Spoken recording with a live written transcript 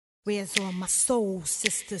Where's all my soul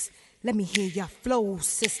sisters? Let me hear your flow,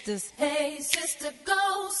 sisters. Hey, sister,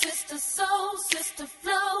 go, sister, soul, sister,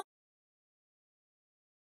 flow.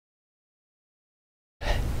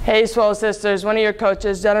 Hey, Swole Sisters, one of your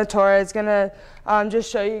coaches, Jenna Torres, is going to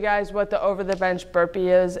just show you guys what the over-the-bench burpee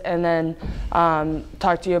is and then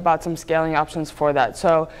talk to you about some scaling options for that.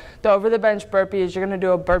 So the over-the-bench burpee is you're going to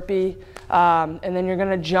do a burpee and then you're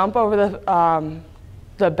going to jump over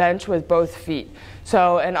the bench with both feet.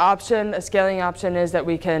 So an option, a scaling option is that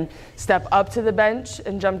we can step up to the bench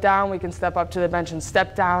and jump down. We can step up to the bench and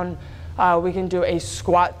step down. We can do a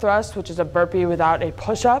squat thrust, which is a burpee without a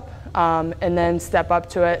push-up, and then step up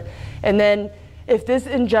to it. And then if this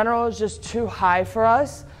in general is just too high for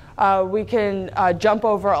us, we can jump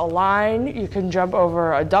over a line. You can jump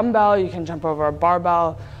over a dumbbell. You can jump over a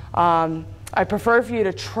barbell. I prefer for you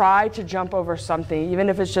to try to jump over something, even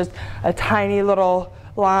if it's just a tiny little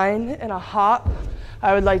line and a hop.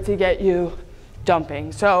 I would like to get you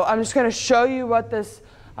jumping. So I'm just going to show you what this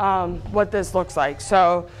looks like.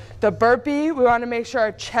 So the burpee, we want to make sure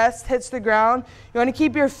our chest hits the ground. You want to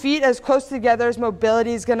keep your feet as close together as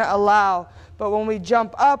mobility is going to allow. But when we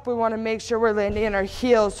jump up, we want to make sure we're landing in our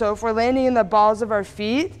heels. So if we're landing in the balls of our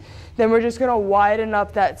feet, then we're just going to widen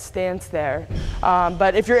up that stance there.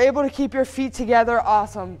 But if you're able to keep your feet together,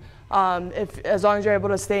 awesome. As long as you're able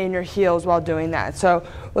to stay in your heels while doing that. So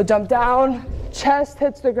we'll jump down, chest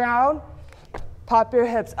hits the ground, pop your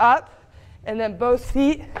hips up, and then both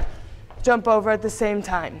feet jump over at the same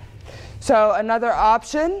time. So another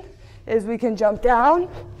option is we can jump down,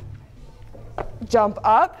 jump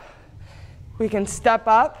up, we can step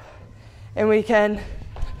up, and we can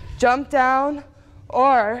jump down,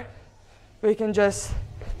 or we can just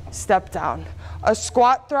step down. A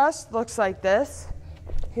squat thrust looks like this.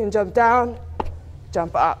 You can jump down,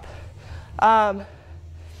 jump up. And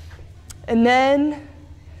then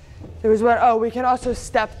there was one, oh, we can also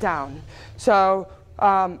step down. So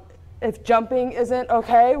if jumping isn't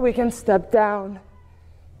okay, we can step down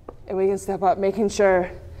and we can step up, making sure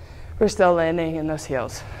we're still landing in those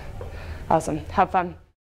heels. Awesome, have fun.